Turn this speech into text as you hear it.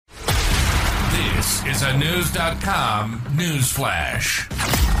This is a News.com news flash.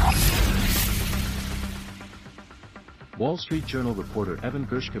 Wall Street Journal reporter Evan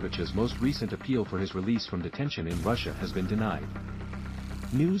Gershkovich's most recent appeal for his release from detention in Russia has been denied.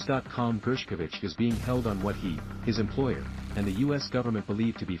 News.com Gershkovich is being held on what he, his employer, and the U.S. government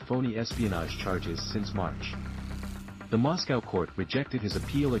believe to be phony espionage charges since March. The Moscow court rejected his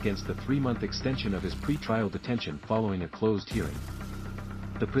appeal against the 3-month extension of his pre-trial detention following a closed hearing.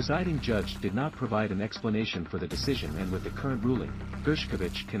 The presiding judge did not provide an explanation for the decision, and with the current ruling,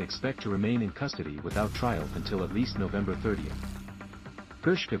 Gershkovich can expect to remain in custody without trial until at least November 30th.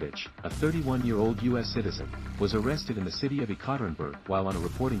 Gershkovich, a 31-year-old U.S. citizen, was arrested in the city of Ekaterinburg while on a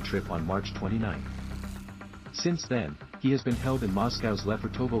reporting trip on March 29. Since then, he has been held in Moscow's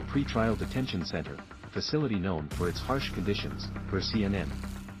Lefortovo pre-trial detention center, a facility known for its harsh conditions, per CNN.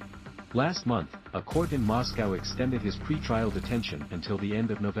 Last month, a court in Moscow extended his pre-trial detention until the end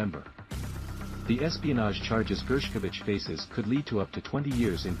of November. The espionage charges Gershkovich faces could lead to up to 20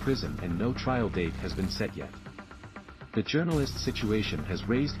 years in prison, and no trial date has been set yet. The journalist's situation has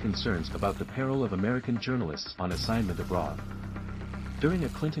raised concerns about the peril of American journalists on assignment abroad. During a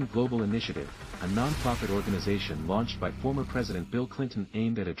Clinton Global Initiative, a non-profit organization launched by former President Bill Clinton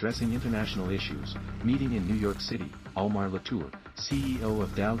aimed at addressing international issues, meeting in New York City, Almar Latour, CEO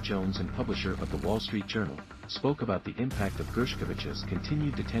of Dow Jones and publisher of the Wall Street Journal, spoke about the impact of Gershkovich's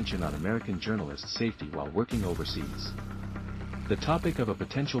continued detention on American journalists' safety while working overseas. The topic of a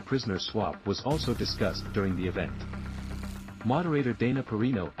potential prisoner swap was also discussed during the event. Moderator Dana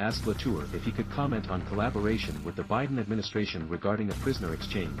Perino asked Latour if he could comment on collaboration with the Biden administration regarding a prisoner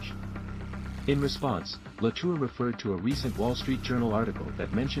exchange. In response, Latour referred to a recent Wall Street Journal article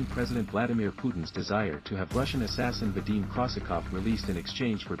that mentioned President Vladimir Putin's desire to have Russian assassin Vadim Krosikov released in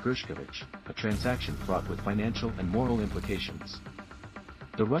exchange for Gershkovich, a transaction fraught with financial and moral implications.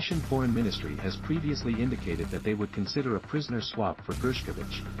 The Russian Foreign Ministry has previously indicated that they would consider a prisoner swap for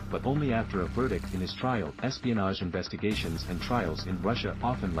Gershkovich, but only after a verdict in his trial. Espionage investigations and trials in Russia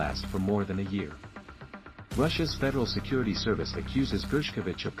often last for more than a year. Russia's Federal Security Service accuses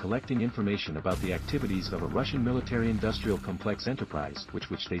Gershkovich of collecting information about the activities of a Russian military-industrial complex enterprise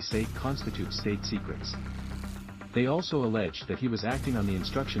which they say constitutes state secrets. They also allege that he was acting on the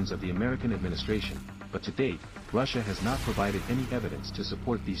instructions of the American administration, but to date, Russia has not provided any evidence to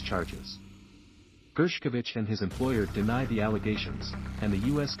support these charges. Gershkovich and his employer deny the allegations, and the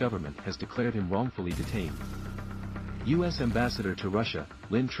U.S. government has declared him wrongfully detained. U.S. Ambassador to Russia,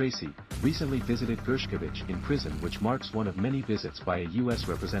 Lynn Tracy, recently visited Gershkovich in prison, which marks one of many visits by a U.S.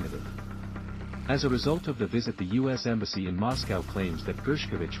 representative. As a result of the visit, the U.S. Embassy in Moscow claims that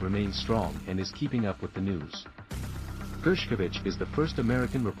Gershkovich remains strong and is keeping up with the news. Gershkovich is the first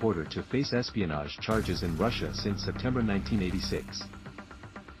American reporter to face espionage charges in Russia since September 1986.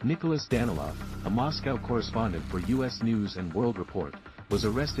 Nicholas Danilov, a Moscow correspondent for U.S. News and World Report, was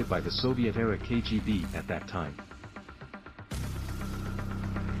arrested by the Soviet-era KGB at that time.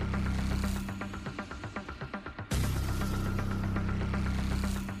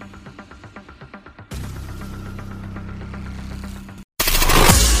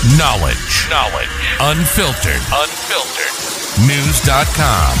 Knowledge. Unfiltered.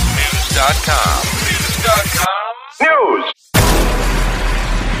 News.com. News.